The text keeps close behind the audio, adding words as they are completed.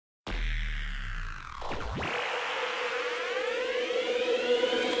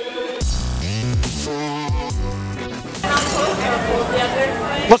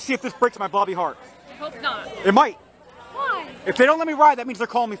see if this breaks my Bobby heart. I hope not. It might. Why? If they don't let me ride, that means they're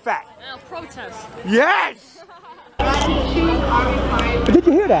calling me fat. I'll protest. Yes! Did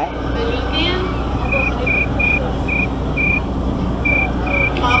you hear that?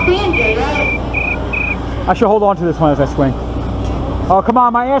 I should hold on to this one as I swing. Oh, come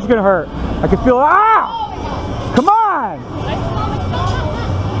on, my ass is gonna hurt. I can feel it. Ah! Come on!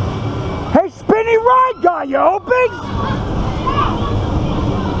 Hey, spinny ride guy, you open?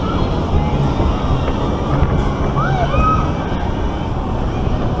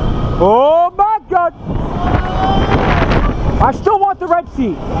 Oh my God! I still want the red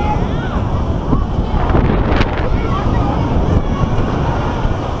seat.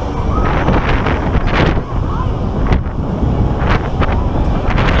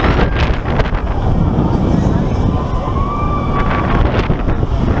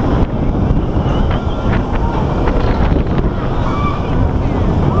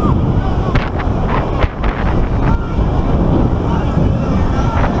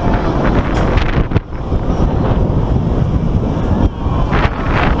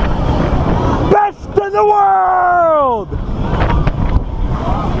 The world!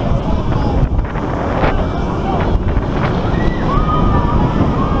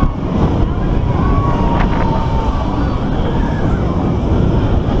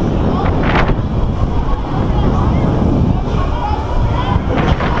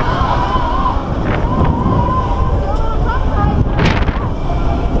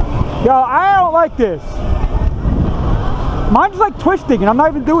 Yo, I don't like this. Mine's like twisting and I'm not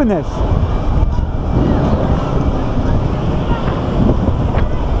even doing this.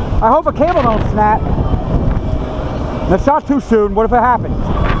 I hope a cable don't snap. That's not too soon. What if it happens?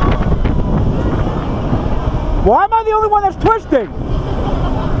 Why am I the only one that's twisting?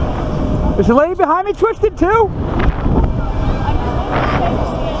 Is the lady behind me twisted too?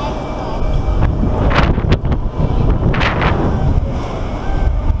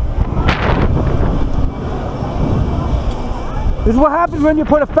 This is what happens when you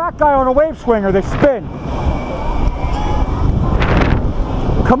put a fat guy on a Waveswinger. They spin.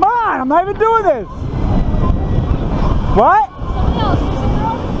 Come on, I'm not even doing this. What?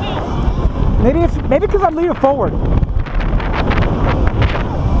 Maybe because I'm leaning forward.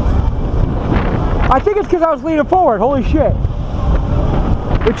 I think it's because I was leaning forward. Holy shit.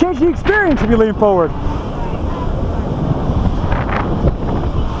 It changed the experience if you lean forward.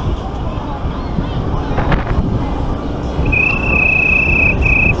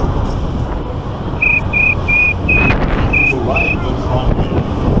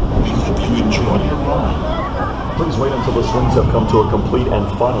 Please wait until the swings have come to a complete and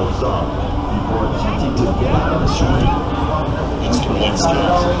final stop before attempting to get out of the swing. Just one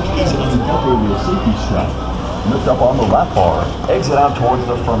step. Please unbuckle your safety strap. Lift up on the lap bar. Exit out towards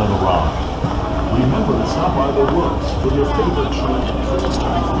the front of the rod. Remember to stop by the works for your favorite train and first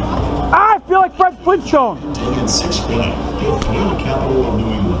time. I feel like Fred Flintstone. Taken 6 flat. The Toyota capital of New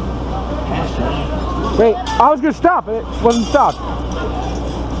England. Wait, I was gonna stop. It wasn't stopped.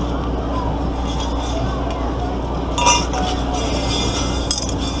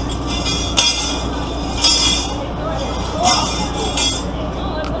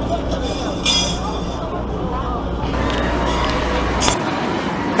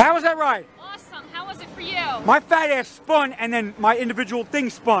 How was that ride? Awesome. How was it for you? My fat ass spun and then my individual thing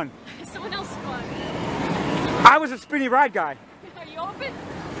spun. Someone else spun. I was a spinny ride guy. Are you open?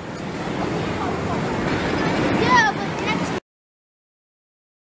 Yeah,